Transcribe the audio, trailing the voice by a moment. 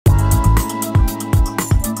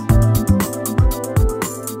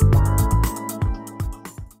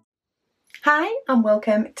and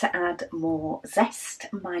welcome to Add More Zest.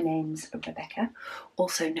 My name's Rebecca,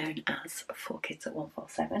 also known as 4Kids at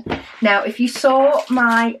 147. Now, if you saw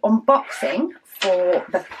my unboxing for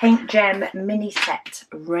the PaintGem mini set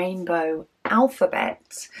Rainbow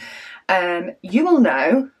Alphabet, you will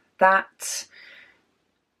know that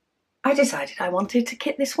I decided I wanted to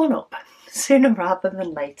kit this one up sooner rather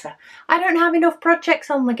than later. I don't have enough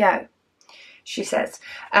projects on the go, she says.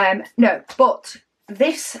 No, but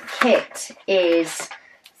this kit is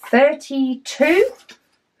 32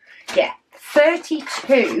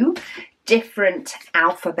 different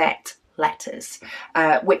alphabet letters,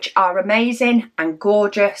 which are amazing and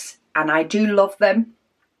gorgeous, and I do love them.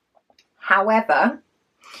 However,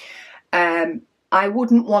 I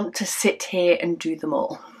wouldn't want to sit here and do them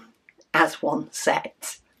all as one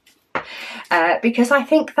set, because I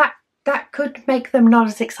think that could make them not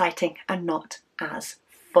as exciting and not as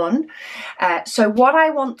fun. So what I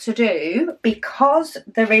want to do, because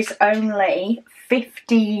there is only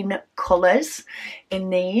 15 colours in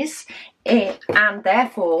these, and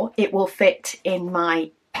therefore it will fit in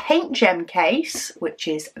my PaintGem case, which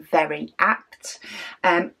is very apt,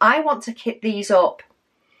 I want to kit these up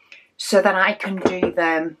so that I can do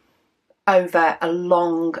them over a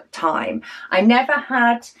long time. I never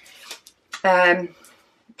had the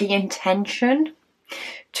intention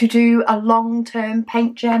to do a long-term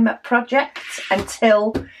PaintGem project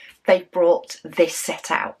until they brought this set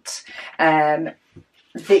out.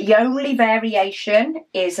 The only variation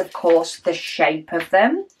is, of course, the shape of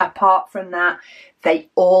them. Apart from that, they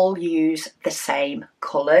all use the same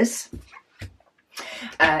colours.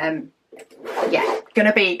 Yeah, going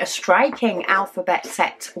to be a striking alphabet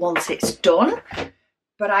set once it's done,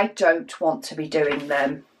 but I don't want to be doing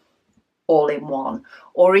them all in one,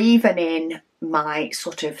 or even in my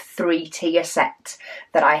sort of 3-tier set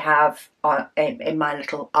that I have in my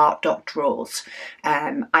little art dot drawers.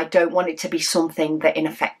 I don't want it to be something that in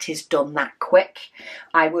effect is done that quick.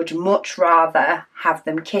 I would much rather have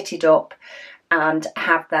them kitted up and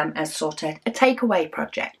have them as sort of a takeaway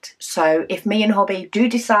project. So if me and hubby do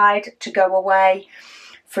decide to go away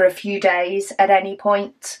for a few days at any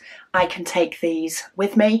point, I can take these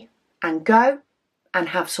with me and go and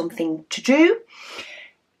have something to do.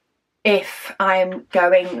 If I'm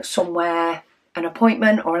going somewhere, an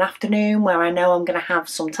appointment or an afternoon where I know I'm going to have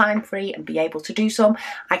some time free and be able to do some,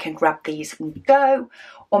 I can grab these and go.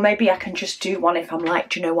 Or maybe I can just do one if I'm like,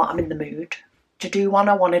 do you know what, I'm in the mood to do one,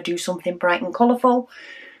 I want to do something bright and colourful,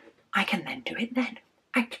 I can then do it then.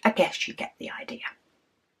 I guess you get the idea.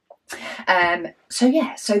 So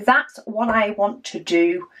yeah, so that's what I want to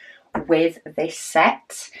do with this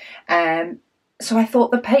set. So I thought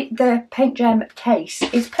the PaintGem case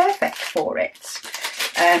is perfect for it.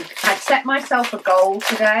 I've set myself a goal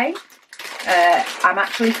today. I'm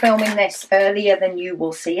actually filming this earlier than you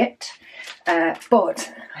will see it.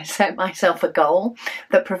 But I set myself a goal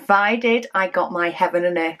that provided I got my Heaven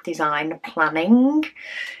and Earth design planning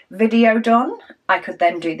video done, I could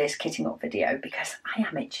then do this kitting up video, because I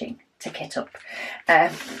am itching to kit up. I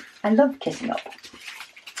love kitting up.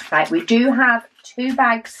 Right, we do have 2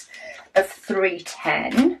 bags of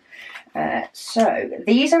 310. So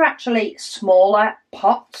these are actually smaller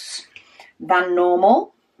pots than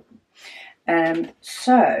normal.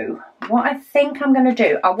 So what I think I'm going to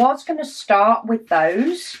do, I was going to start with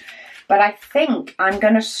those, but I think I'm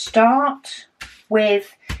going to start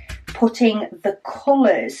with putting the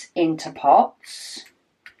colours into pots,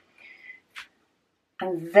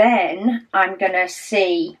 and then I'm going to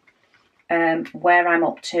see where I'm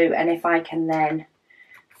up to, and if I can then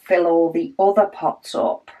fill all the other pots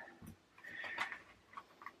up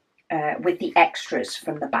with the extras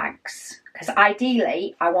from the bags, because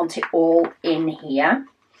ideally I want it all in here.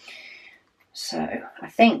 So I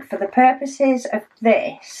think for the purposes of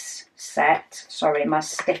this set, sorry, my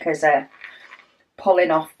stickers are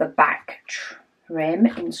pulling off the back trim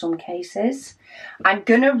in some cases. I'm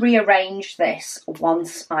going to rearrange this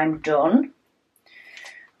once I'm done.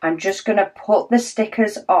 I'm just going to put the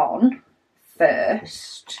stickers on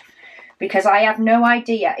first, because I have no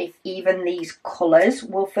idea if even these colours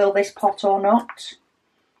will fill this pot or not.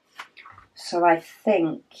 So I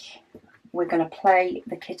think we're going to play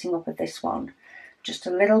the kitting up of this one just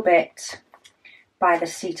a little bit by the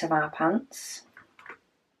seat of our pants.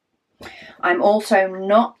 I'm also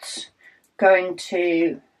not going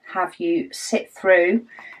to have you sit through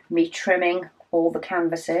me trimming all the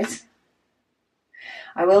canvases.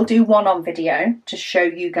 I will do one on video to show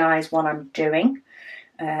you guys what I'm doing,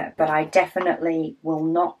 but I definitely will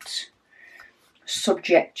not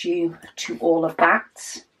subject you to all of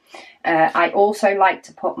that. I also like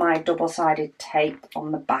to put my double-sided tape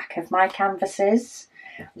on the back of my canvases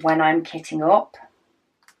when I'm kitting up.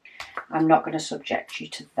 I'm not going to subject you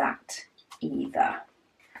to that either.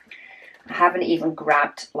 I haven't even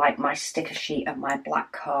grabbed like my sticker sheet and my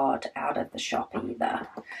black card out of the shop either.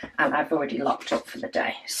 And I've already locked up for the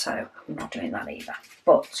day, so I'm not doing that either.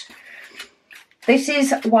 But this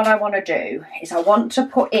is what I want to do, is I want to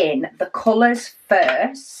put in the colours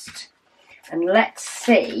first. And let's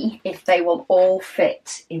see if they will all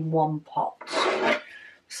fit in one pot.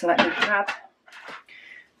 So let me grab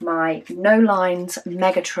my No Lines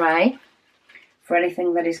mega tray for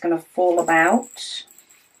anything that is going to fall about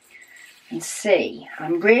and see.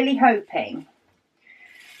 I'm really hoping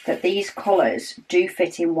that these colours do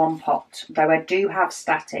fit in one pot, though I do have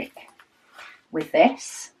static with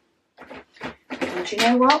this. And you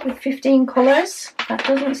know what, with 15 colours, that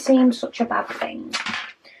doesn't seem such a bad thing.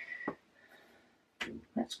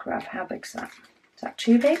 Let's grab, how big's that? Is that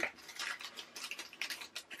too big?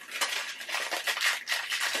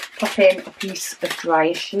 Pop in a piece of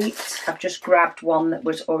dryer sheet. I've just grabbed one that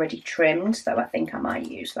was already trimmed, so I think I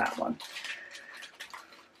might use that one.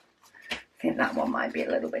 I think that one might be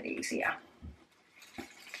a little bit easier.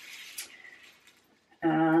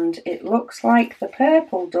 And it looks like the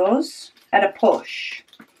purple does at a push.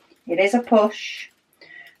 It is a push,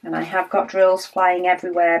 and I have got drills flying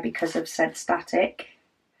everywhere because of said static.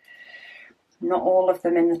 Not all of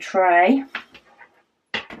them in the tray.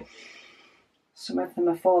 Some of them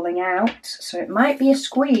are falling out, so it might be a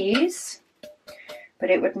squeeze, but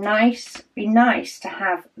it would be nice to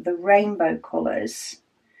have the rainbow colours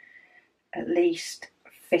at least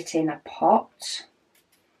fit in a pot.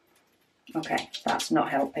 Okay, that's not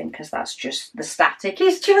helping because that's just, the static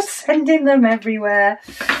is just sending them everywhere.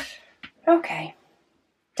 Okay,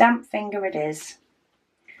 damp finger it is.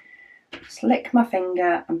 Just lick my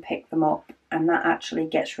finger and pick them up, and that actually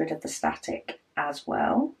gets rid of the static as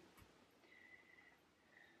well.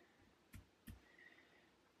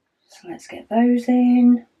 So let's get those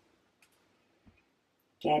in.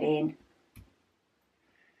 Get in.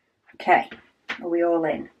 Okay, are we all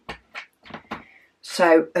in?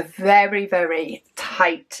 So a very, very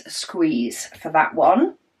tight squeeze for that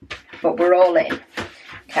one, but we're all in.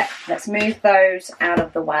 Okay, let's move those out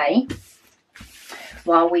of the way.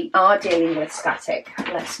 While we are dealing with static,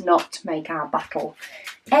 let's not make our battle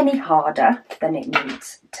any harder than it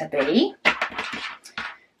needs to be.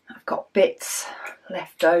 I've got bits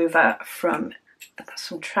left over from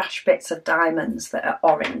some trash bits of diamonds that are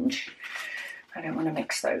orange. I don't want to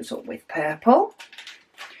mix those up with purple.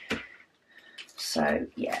 So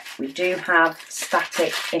yeah, we do have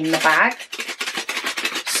static in the bag.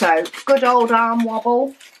 So good old arm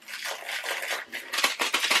wobble.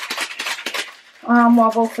 Arm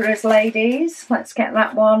wobble for us ladies. Let's get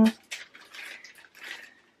that one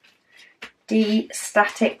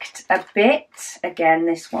de-staticked a bit. Again,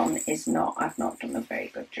 this one is not, I've not done a very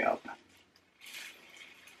good job.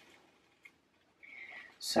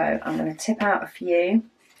 So I'm going to tip out a few,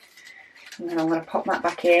 and then I'm going to pop that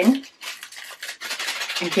back in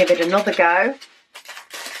and give it another go,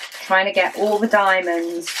 trying to get all the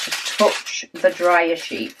diamonds to touch the dryer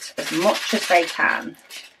sheet as much as they can,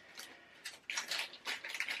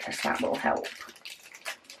 because that will help.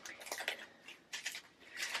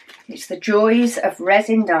 It's the joys of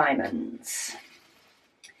resin diamonds.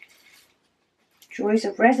 Joys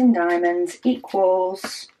of resin diamonds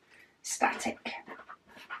equals static.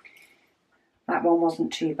 That one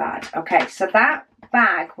wasn't too bad. Okay, so that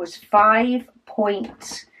bag was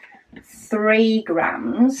 5.3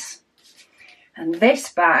 grams and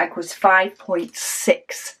this bag was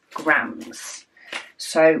 5.6 grams.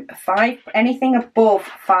 So anything above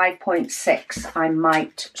 5.6 I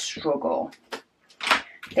might struggle.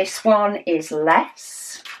 This one is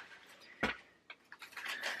less.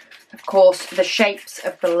 Of course, the shapes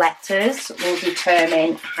of the letters will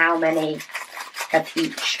determine how many of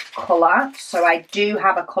each colour. So I do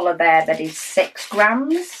have a colour there that is 6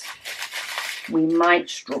 grams. We might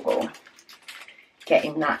struggle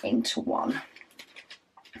getting that into one.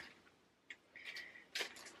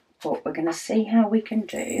 But we're going to see how we can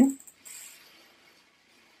do.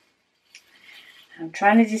 I'm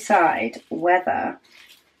trying to decide whether,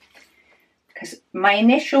 because my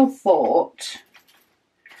initial thought,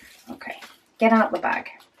 okay, get out the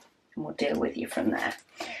bag and we'll deal with you from there.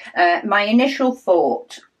 My initial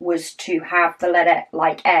thought was to have the letter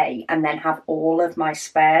like A and then have all of my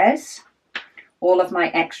spares, all of my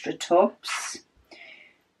extra tubs.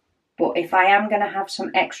 But if I am going to have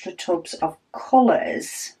some extra tubs of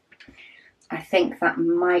colours, I think that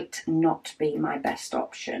might not be my best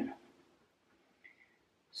option.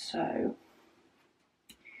 So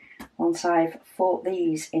once I've fought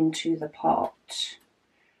these into the pot,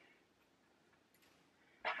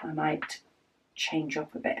 I might change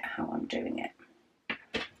up a bit how I'm doing it.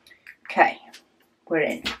 Okay, we're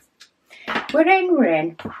in. We're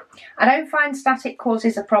in. I don't find static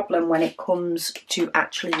causes a problem when it comes to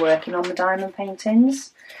actually working on the diamond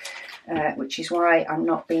paintings, which is why I'm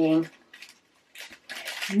not being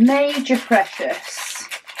major precious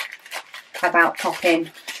about popping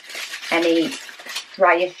any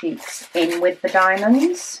dryer sheets in with the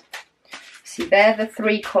diamonds. See, they're the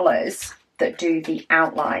three colours that do the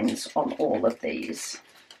outlines on all of these.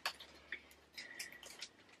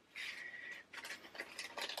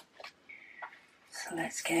 So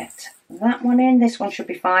let's get that one in. This one should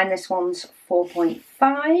be fine. This one's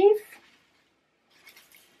 4.5.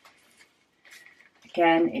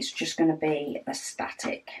 Again, it's just going to be a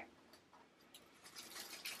static.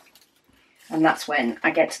 And that's when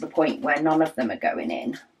I get to the point where none of them are going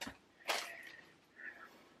in.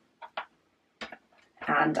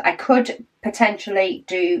 And I could potentially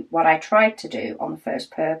do what I tried to do on the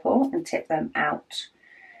first purple and tip them out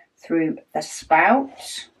through the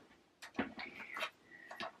spout.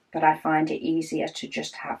 But I find it easier to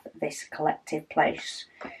just have this collective place,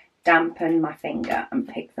 dampen my finger and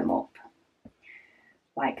pick them up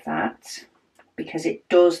like that, because it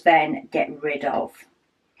does then get rid of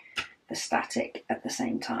the static at the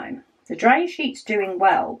same time. The dry sheet's doing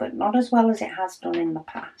well, but not as well as it has done in the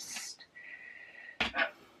past.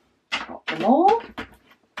 Got them all.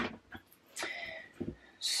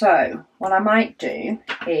 So what I might do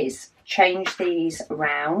is change these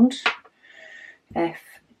around. F,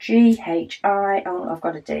 G, H, I, oh, I've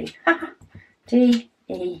got a D. D,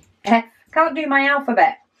 E, F, can't do my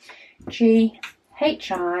alphabet. G,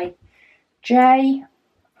 H, I, J,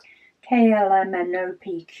 K, L, M, N, O,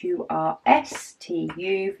 P, Q, R, S, T,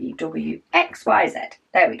 U, V, W, X, Y, Z.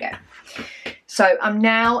 There we go. So I'm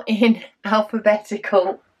now in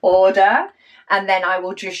alphabetical order, and then I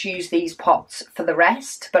will just use these pots for the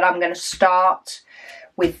rest. But I'm going to start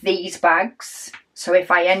with these bags. So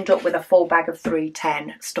if I end up with a full bag of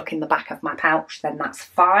 310 stuck in the back of my pouch, then that's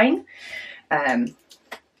fine.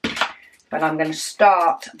 But I'm going to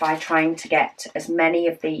start by trying to get as many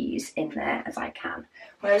of these in there as I can.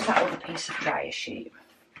 Where's that other piece of dryer sheet?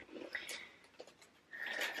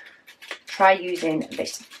 Try using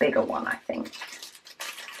this bigger one, I think.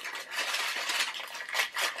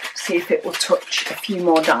 See if it will touch a few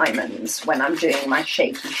more diamonds when I'm doing my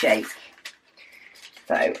shaky shake.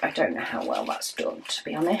 Though I don't know how well that's done, to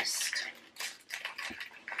be honest.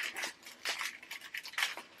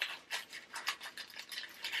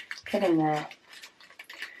 Get in there.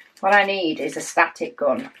 What I need is a static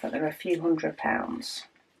gun, but they're a few £100.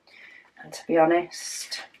 And to be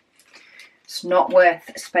honest, it's not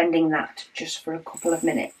worth spending that just for a couple of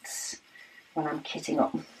minutes when I'm kitting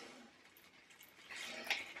up.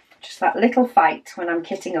 Just that little fight when I'm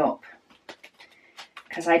kitting up,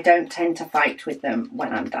 because I don't tend to fight with them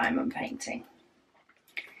when I'm diamond painting.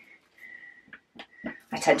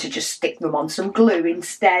 I tend to just stick them on some glue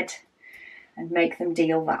instead and make them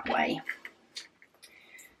deal that way.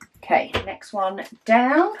 Okay, next one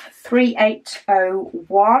down,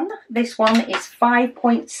 3801. This one is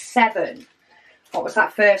 5.7. What was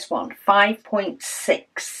that first one?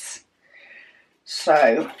 5.6.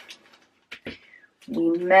 So we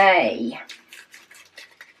may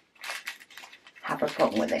have a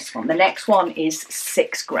problem with this one. The next one is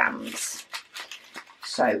 6 grams.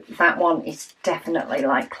 So that one is definitely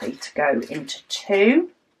likely to go into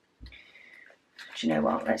 2. Do you know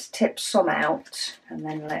what? Let's tip some out and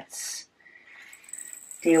then let's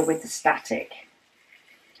deal with the static.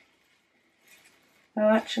 Oh,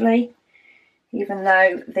 actually, even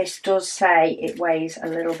though this does say it weighs a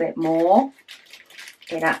little bit more,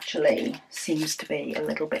 it actually seems to be a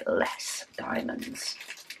little bit less diamonds.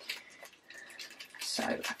 So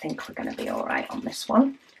I think we're going to be all right on this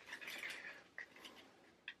one,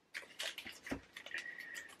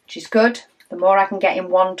 which is good. The more I can get in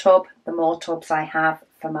one tub, the more tubs I have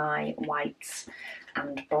for my whites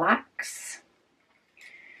and blacks,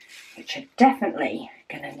 which are definitely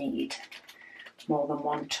going to need more than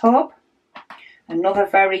one tub. Another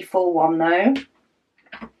very full one though.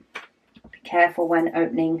 Be careful when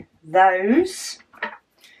opening those.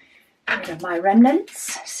 Rid of my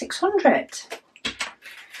remnants. 600.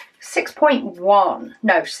 6.1.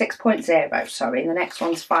 No, 6.0, sorry. The next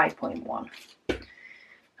one's 5.1.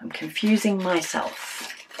 I'm confusing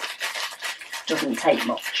myself. Doesn't take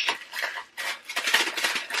much.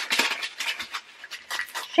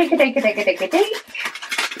 Shake a dake a dake a dake a dake.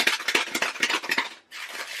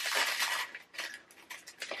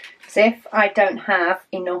 As if I don't have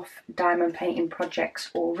enough diamond painting projects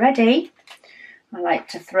already, I like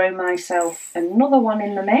to throw myself another one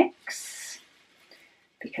in the mix,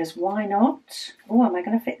 because why not? Oh, am I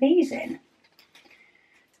going to fit these in?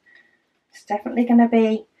 It's definitely going to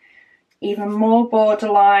be even more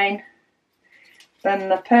borderline than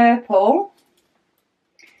the purple.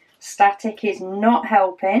 Static is not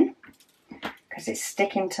helping because it's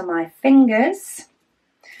sticking to my fingers.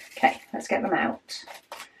 Okay, let's get them out.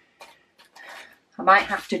 I might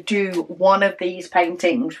have to do one of these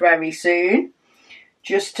paintings very soon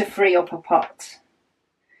just to free up a pot.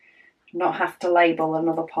 Not have to label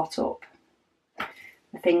another pot up.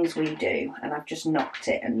 The things we do, and I've just knocked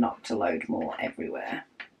it and knocked a load more everywhere.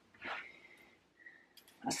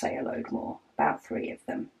 I say a load more, about 3 of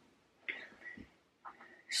them.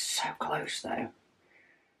 So close though.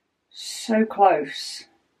 So close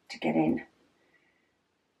to getting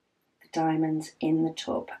the diamonds in the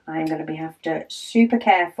tub. I'm going to have to super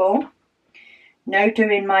careful. No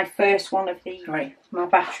doing my first one of these. Sorry, my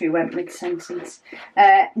battery went mid-sentence.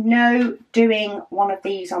 No doing one of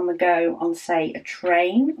these on the go on, say, a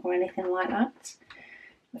train or anything like that.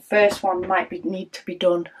 The first one might need to be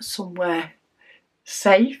done somewhere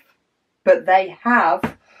safe, but they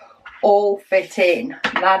have all fit in.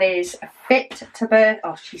 That is fit to birth.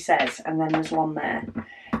 Oh, she says, and then there's one there.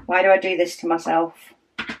 Why do I do this to myself?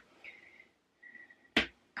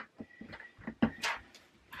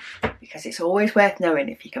 Because it's always worth knowing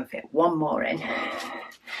if you can fit one more in.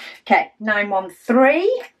 Okay, 913.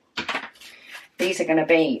 These are going to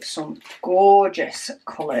be some gorgeous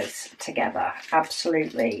colours together.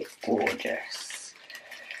 Absolutely gorgeous.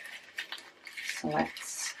 So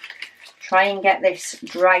let's try and get this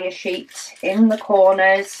dryer sheet in the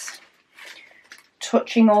corners,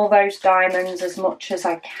 touching all those diamonds as much as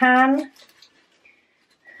I can.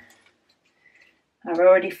 I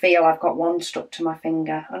already feel I've got one stuck to my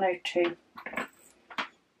finger. Oh no, 2.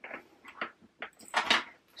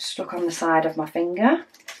 Stuck on the side of my finger.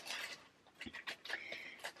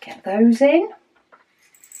 Get those in.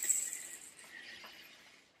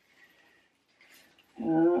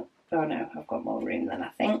 Oh no, I've got more room than I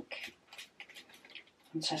think.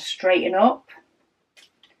 And so straighten up.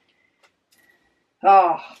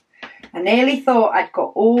 Oh, I nearly thought I'd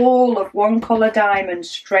got all of one colour diamond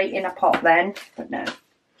straight in a pot then, but no.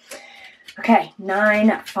 Okay,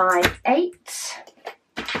 958.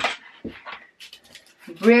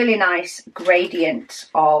 Really nice gradient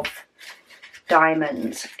of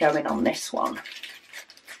diamonds going on this one,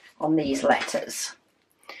 on these letters.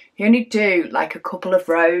 You only do like a couple of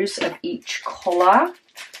rows of each colour,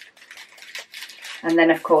 and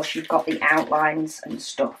then of course you've got the outlines and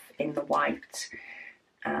stuff in the white,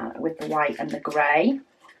 with the white and the grey.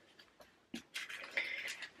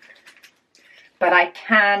 But I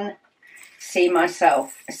can see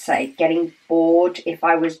myself, say, getting bored if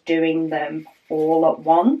I was doing them all at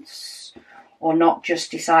once, or not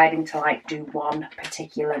just deciding to like do one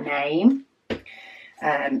particular name.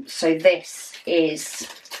 So this is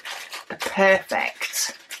a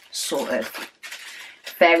perfect sort of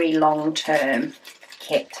very long-term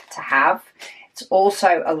kit to have. It's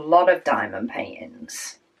also a lot of diamond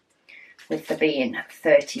paintings, with there being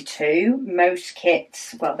 32. Most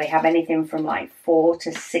kits, well, they have anything from like 4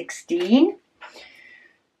 to 16.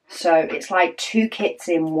 So it's like 2 kits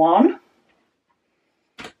in one.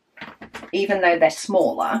 Even though they're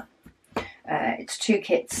smaller, it's 2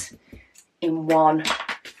 kits in one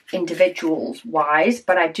individuals wise,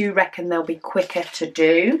 but I do reckon they'll be quicker to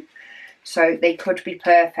do. So they could be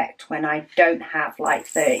perfect when I don't have like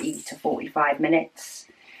 30 to 45 minutes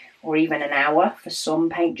or even an hour for some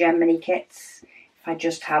PaintGem mini kits. If I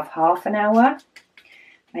just have half an hour,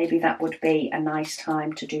 maybe that would be a nice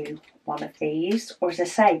time to do one of these. Or as I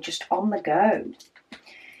say, just on the go,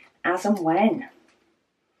 as and when.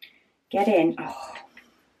 Get in. Oh.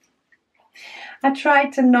 I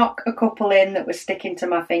tried to knock a couple in that were sticking to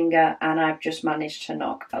my finger, and I've just managed to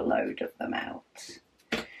knock a load of them out.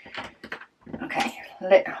 Okay,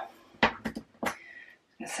 lid.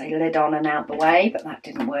 Let's say lid on and out the way, but that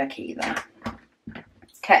didn't work either.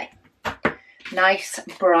 Okay, nice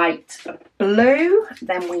bright blue.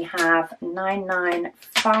 Then we have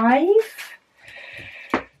 995.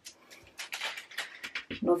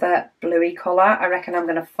 Another bluey colour. I reckon I'm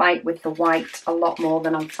going to fight with the white a lot more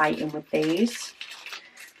than I'm fighting with these,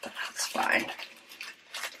 but that's fine.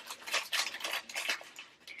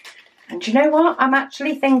 And you know what? I'm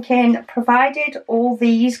actually thinking, provided all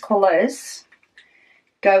these colours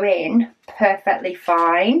go in perfectly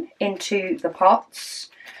fine into the pots,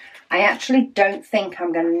 I actually don't think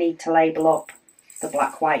I'm going to need to label up the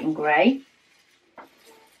black, white and grey.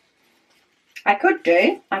 I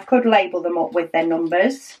could label them up with their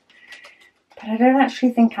numbers, but I don't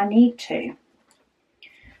actually think I need to,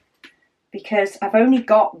 because I've only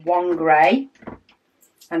got one grey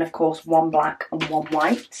and of course one black and one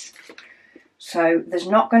white. So there's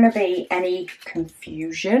not going to be any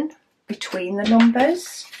confusion between the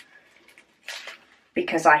numbers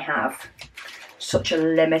because I have such a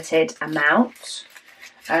limited amount.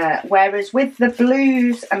 Whereas with the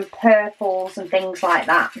blues and purples and things like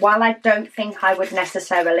that, while I don't think I would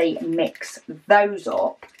necessarily mix those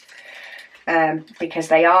up, because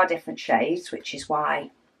they are different shades, which is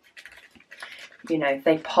why, you know,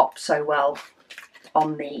 they pop so well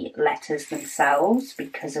on the letters themselves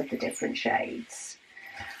because of the different shades.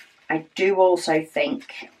 I do also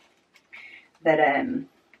think that,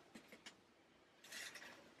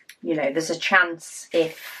 you know, there's a chance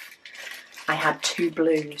if I had two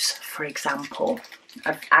blues, for example,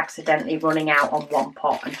 of accidentally running out on one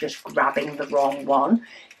pot and just grabbing the wrong one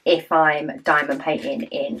if I'm diamond painting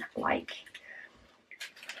in like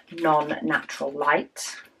non-natural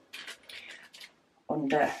light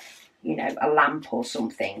under, you know, a lamp or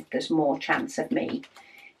something. There's more chance of me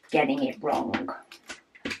getting it wrong.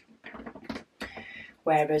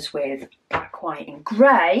 Whereas with black, white and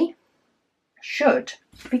grey, should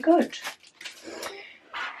be good.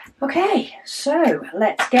 Okay, so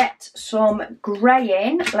let's get some grey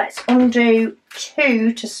in. Let's undo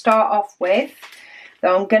 2 to start off with.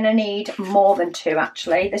 Though I'm going to need more than 2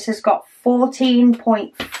 actually. This has got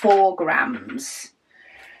 14.4 grams.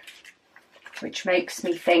 Which makes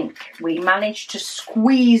me think we managed to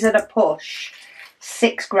squeeze at a push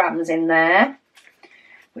 6 grams in there.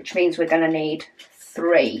 Which means we're going to need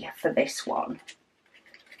 3 for this one.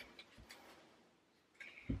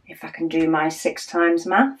 If I can do my 6 times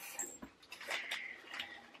math.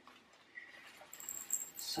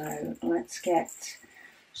 So let's get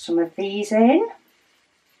some of these in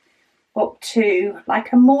up to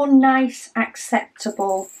like a more nice,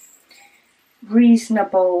 acceptable,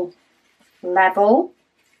 reasonable level.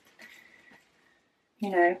 You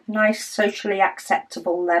know, nice socially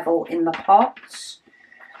acceptable level in the pots.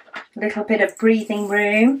 A little bit of breathing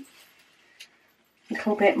room. A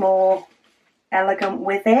little bit more elegant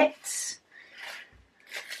with it.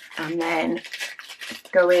 And then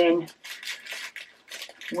go in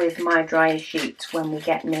with my dryer sheet when we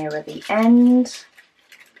get nearer the end.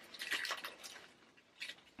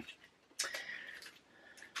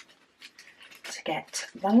 To get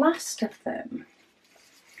the last of them.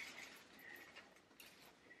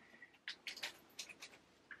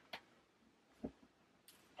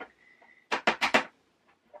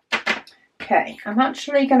 Okay, I'm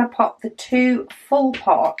actually going to pop the 2 full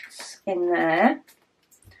pots in there,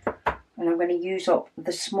 and I'm going to use up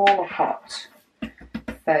the smaller pot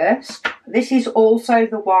first. This is also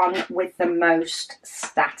the one with the most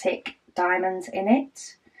static diamonds in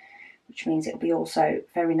it, which means it'll be also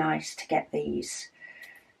very nice to get these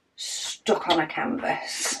stuck on a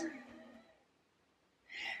canvas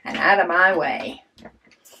and out of my way.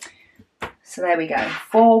 So there we go,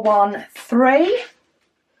 4, 1, 3.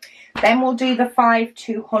 Then we'll do the 5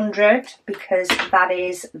 200 because that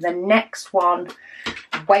is the next one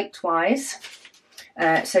weight wise.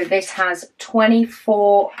 So this has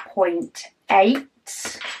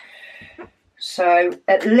 24.8. So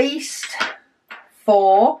at least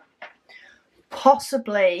 4,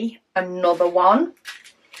 possibly another one,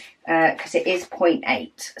 because it is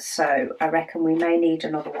 0.8. So I reckon we may need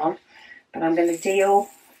another one. But I'm going to deal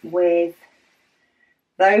with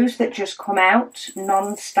those that just come out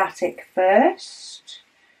non-static first.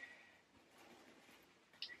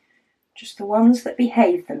 Just the ones that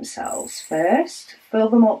behave themselves first. Fill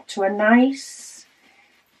them up to a nice,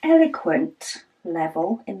 eloquent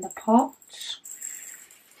level in the pot.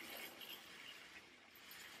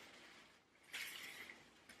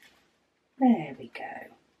 There we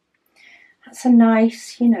go. That's a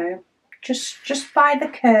nice, you know, just by the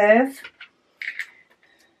curve.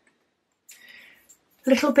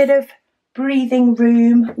 Little bit of breathing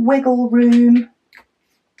room, wiggle room.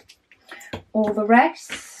 All the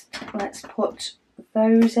rest, let's put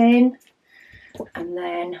those in, and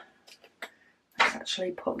then let's actually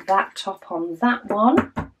put that top on that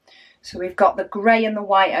one. So we've got the grey and the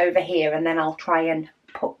white over here, and then I'll try and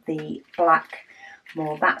put the black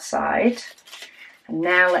more that side. And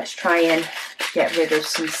now let's try and get rid of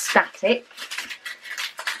some static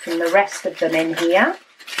from the rest of them in here.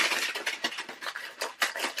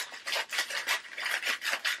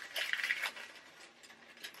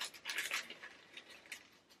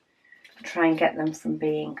 Try and get them from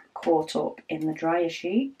being caught up in the dryer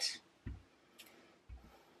sheet.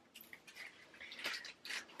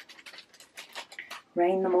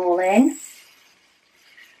 Rain them all in.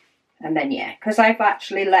 And then, yeah, because I've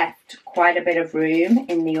actually left quite a bit of room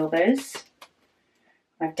in the others,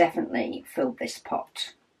 I've definitely filled this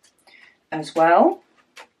pot as well.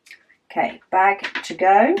 Okay, bag to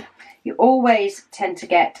go. You always tend to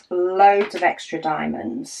get loads of extra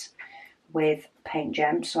diamonds with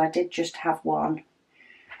PaintGem, so I did just have one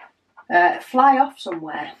fly off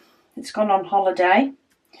somewhere. It's gone on holiday,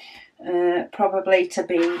 probably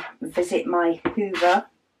to visit my Hoover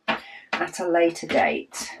at a later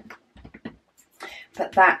date.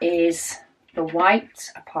 But that is the white,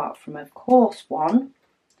 apart from, of course, one.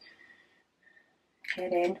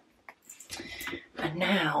 Get in. And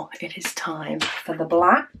now it is time for the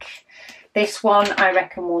black. This one I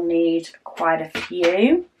reckon will need quite a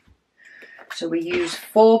few. So we used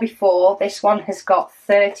 4 before. This one has got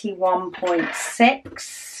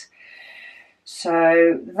 31.6.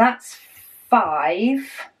 So that's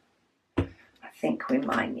 5. I think we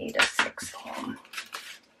might need a 6th one.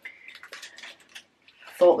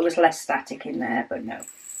 Thought there was less static in there, but no.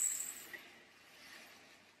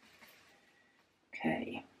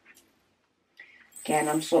 Okay. Again,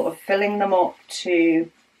 I'm sort of filling them up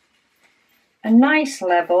to a nice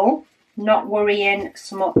level, not worrying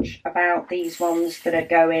so much about these ones that are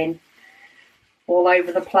going all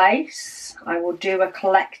over the place. I will do a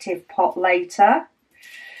collective pot later.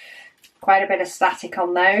 Quite a bit of static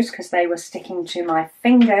on those because they were sticking to my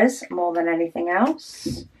fingers more than anything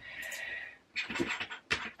else.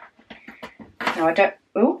 Now I don't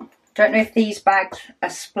know if these bags are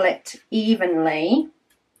split evenly,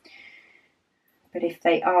 but if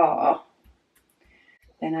they are,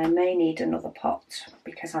 then I may need another pot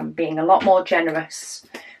because I'm being a lot more generous,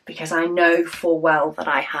 because I know full well that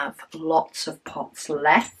I have lots of pots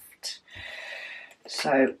left.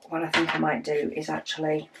 So what I think I might do is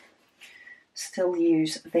actually still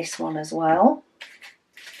use this one as well.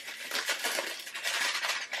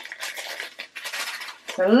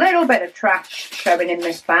 A little bit of trash showing in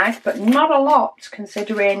this bag, but not a lot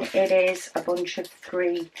considering it is a bunch of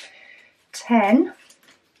 310,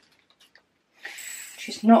 which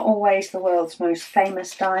is not always the world's most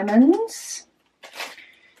famous diamonds.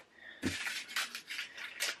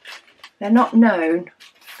 They're not known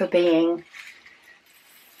for being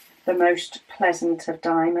the most pleasant of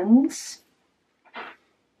diamonds,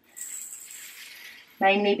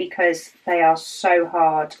 mainly because they are so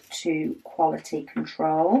hard to quality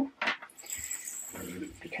control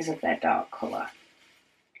because of their dark colour.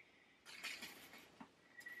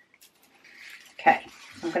 Okay,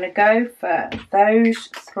 I'm going to go for those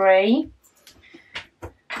 3.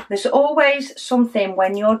 There's always something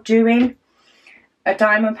when you're doing a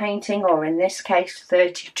diamond painting, or in this case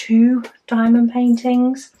 32 diamond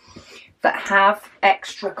paintings, that have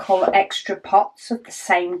extra colour, extra pots of the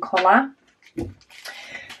same colour.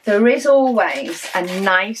 There is always a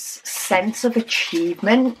nice sense of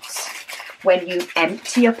achievement when you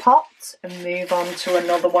empty a pot and move on to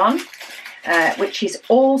another one, which is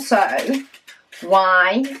also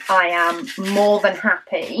why I am more than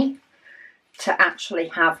happy to actually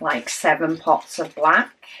have like 7 pots of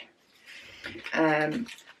black,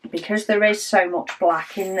 because there is so much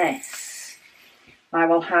black in this. I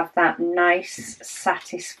will have that nice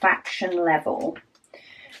satisfaction level.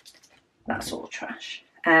 That's all trash.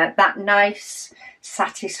 That nice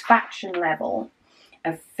satisfaction level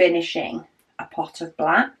of finishing a pot of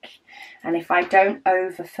black, and if I don't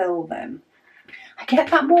overfill them, I get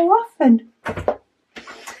that more often.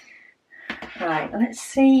 Right, let's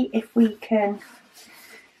see if we can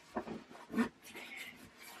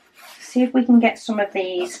get some of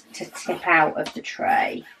these to tip out of the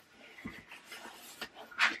tray.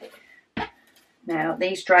 Now,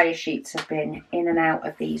 these dryer sheets have been in and out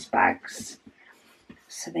of these bags,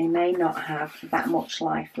 so they may not have that much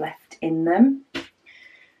life left in them.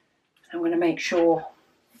 I'm going to make sure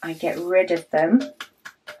I get rid of them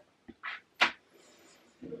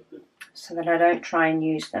so that I don't try and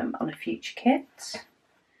use them on a future kit.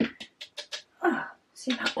 Ah,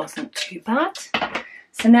 see, that wasn't too bad.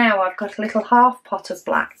 So now I've got a little half pot of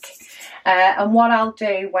black. And what I'll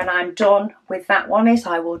do when I'm done with that one is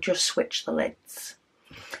I will just switch the lids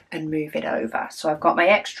and move it over. So I've got my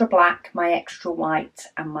extra black, my extra white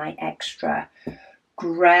and my extra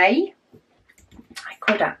grey. I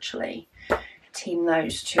could actually team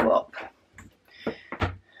those 2 up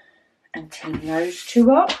and team those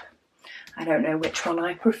 2 up. I don't know which one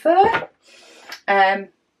I prefer.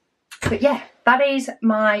 But yeah, that is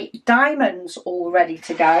my diamonds all ready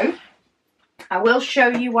to go. I will show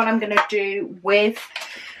you what I'm going to do with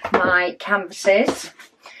my canvases,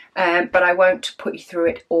 but I won't put you through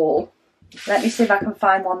it all Let me see if I can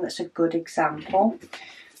find one that's a good example.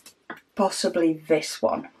 Possibly this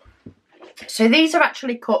one. So these are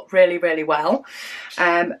actually cut really, really well.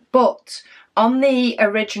 But on the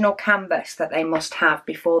original canvas that they must have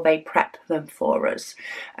before they prep them for us,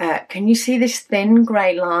 can you see this thin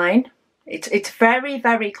grey line? It's very,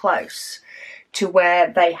 very close to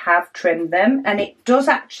where they have trimmed them, and it does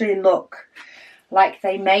actually look like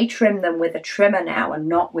they may trim them with a trimmer now and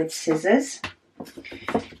not with scissors,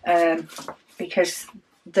 because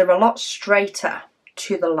they're a lot straighter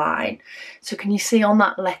to the line. So can you see on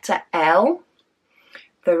that letter L,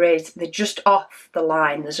 they're just off the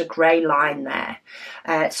line, there's a grey line there.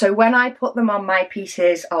 So when I put them on my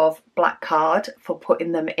pieces of black card for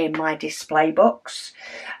putting them in my display books,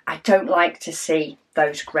 I don't like to see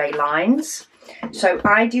those grey lines. So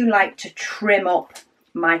I do like to trim up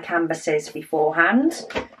my canvases beforehand,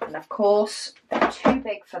 and of course they're too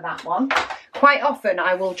big for that one. Quite often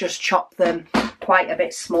I will just chop them quite a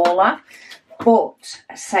bit smaller, but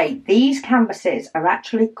I say these canvases are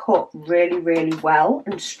actually cut really, really well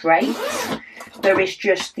and straight. There is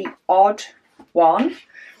just the odd one.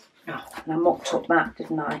 Oh, and I mucked up that,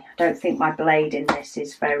 didn't I? I don't think my blade in this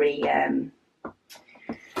is very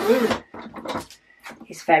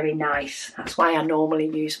nice. That's why I normally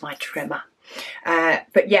use my trimmer.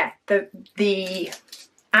 But yeah, the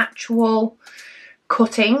actual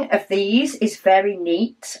cutting of these is very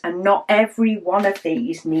neat, and not every one of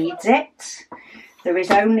these needs it. There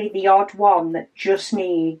is only the odd one that just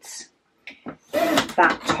needs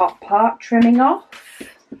that top part trimming off,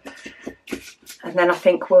 and then I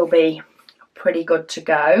think we'll be pretty good to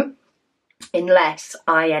go, unless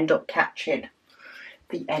I end up catching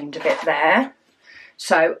the end of it there.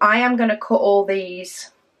 So I am going to cut all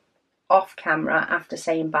these off camera after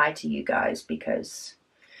saying bye to you guys, because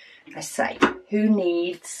I say, who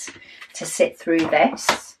needs to sit through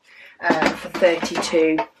this for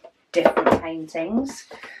 32 different paintings?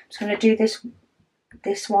 I'm just going to do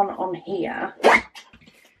this one on here,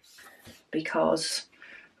 because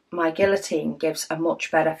my guillotine gives a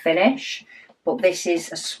much better finish, but this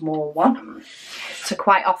is a small one, so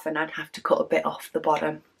quite often I'd have to cut a bit off the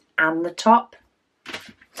bottom and the top.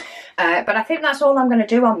 But I think that's all I'm going to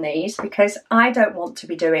do on these, because I don't want to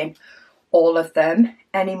be doing all of them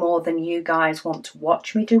any more than you guys want to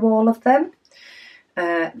watch me do all of them.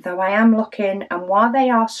 Though I am looking, and while they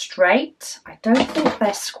are straight, I don't think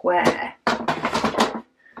they're square.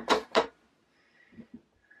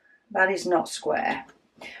 That is not square.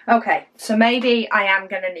 Okay, so maybe I am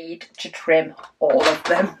going to need to trim all of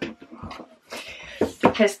them,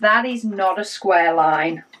 because that is not a square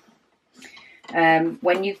line.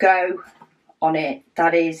 When you go on it,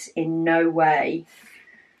 that is in no way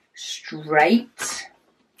straight.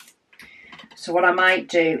 So what I might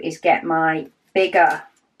do is get my bigger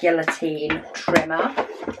guillotine trimmer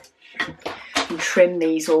and trim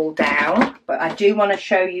these all down. But I do want to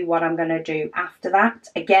show you what I'm going to do after that.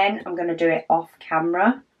 Again, I'm going to do it off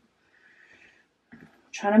camera. I'm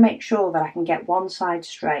trying to make sure that I can get one side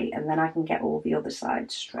straight, and then I can get all the other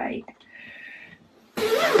sides straight.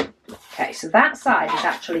 Okay, so that side is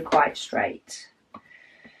actually quite straight.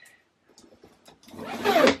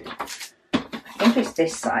 I think it's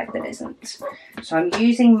this side that isn't. So I'm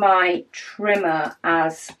using my trimmer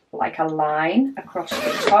as like a line across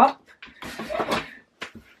the top.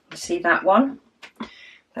 You see that one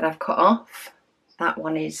that I've cut off? That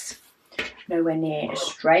one is nowhere near as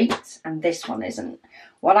straight, and this one isn't.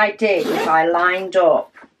 What I did is I lined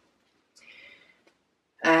up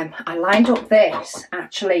this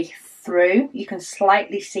actually through. You can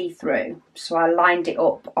slightly see through, so I lined it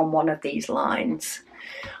up on one of these lines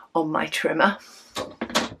on my trimmer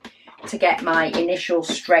to get my initial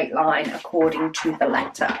straight line according to the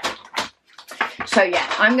letter. So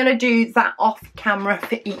yeah, I'm going to do that off camera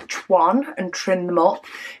for each one and trim them up,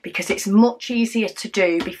 because it's much easier to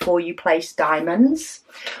do before you place diamonds.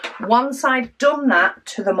 Once I've done that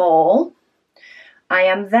to them all, I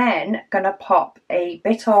am then going to pop a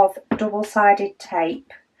bit of double-sided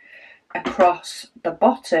tape across the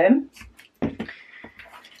bottom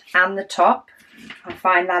and the top. I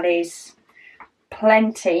find that is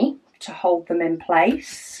plenty to hold them in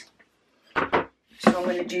place. So I'm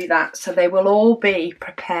going to do that, so they will all be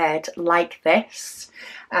prepared like this,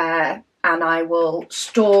 and I will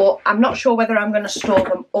store, I'm not sure whether I'm going to store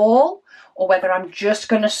them all or whether I'm just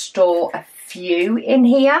going to store a few in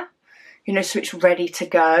here, you know, so it's ready to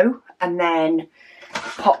go, and then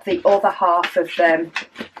pop the other half of them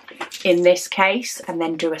in this case and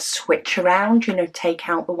then do a switch around, you know, take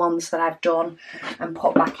out the ones that I've done and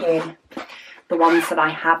put back in the ones that I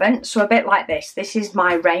haven't. So a bit like this. This is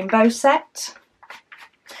my rainbow set.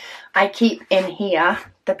 I keep in here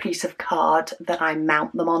the piece of card that I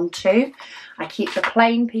mount them onto. I keep the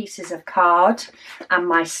plain pieces of card and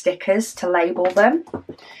my stickers to label them.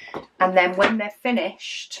 And then when they're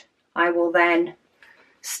finished, I will then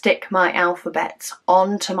stick my alphabets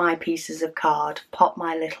onto my pieces of card, pop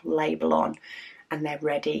my little label on, and they're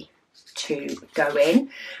ready to go in.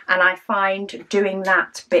 And I find doing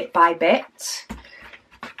that bit by bit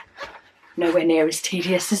nowhere near as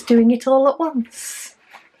tedious as doing it all at once.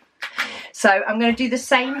 So I'm going to do the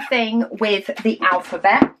same thing with the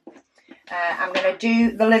alphabet. I'm going to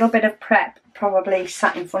do the little bit of prep probably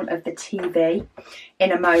sat in front of the TV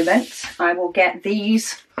in a moment. I will get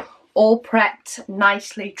these all prepped,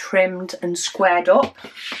 nicely trimmed and squared up.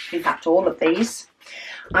 In fact, all of these.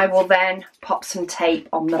 I will then pop some tape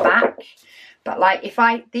on the back. But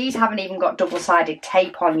like these haven't even got double-sided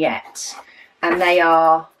tape on yet. And they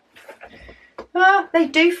are, they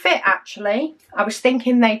do fit actually. I was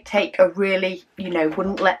thinking they'd take a really,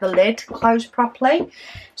 wouldn't let the lid close properly.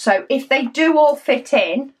 So if they do all fit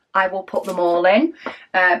in, I will put them all in.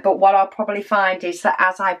 But what I'll probably find is that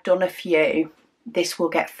as I've done a few, this will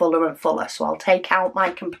get fuller and fuller. So I'll take out my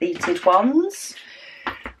completed ones.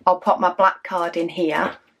 I'll pop my black card in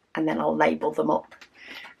here and then I'll label them up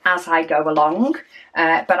as I go along.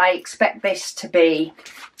 But I expect this to be,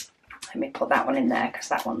 let me put that one in there because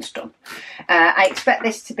that one's done. I expect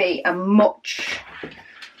this to be a much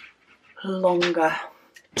longer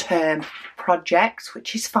term project,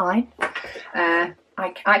 which is fine.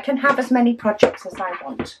 I can have as many projects as I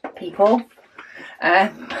want, people.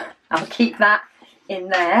 I'll keep that in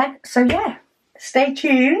there. So yeah, stay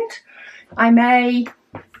tuned.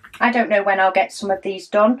 I don't know when I'll get some of these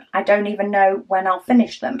done. I don't even know when I'll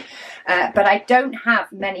finish them. But I don't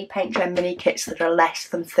have many PaintGem mini kits that are less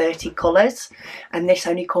than 30 colours. And this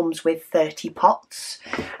only comes with 30 pots.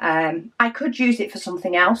 I could use it for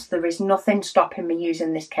something else. There is nothing stopping me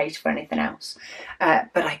using this case for anything else.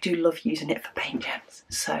 But I do love using it for PaintGems.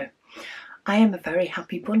 So I am a very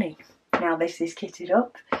happy bunny. Now this is kitted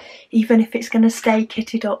up, even if it's going to stay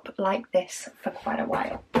kitted up like this for quite a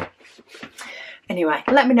while. Anyway,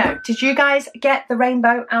 let me know, did you guys get the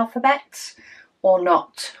rainbow alphabet or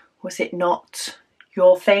not? Was it not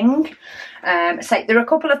your thing? So there are a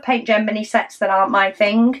couple of PaintGem mini sets that aren't my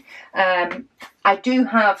thing. I do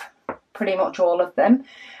have pretty much all of them.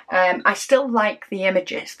 I still like the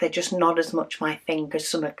images, they're just not as much my thing as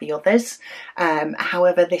some of the others.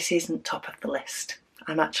 However, this isn't top of the list.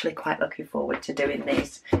 I'm actually quite looking forward to doing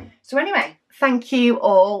these. So anyway, thank you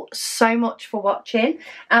all so much for watching.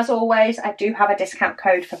 As always, I do have a discount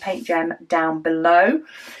code for PaintGem down below.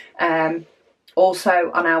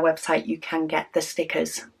 Also on our website you can get the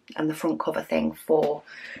stickers and the front cover thing for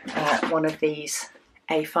one of these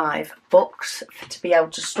A5 books to be able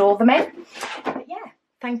to store them in. But yeah,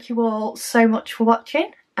 thank you all so much for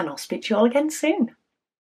watching and I'll speak to you all again soon.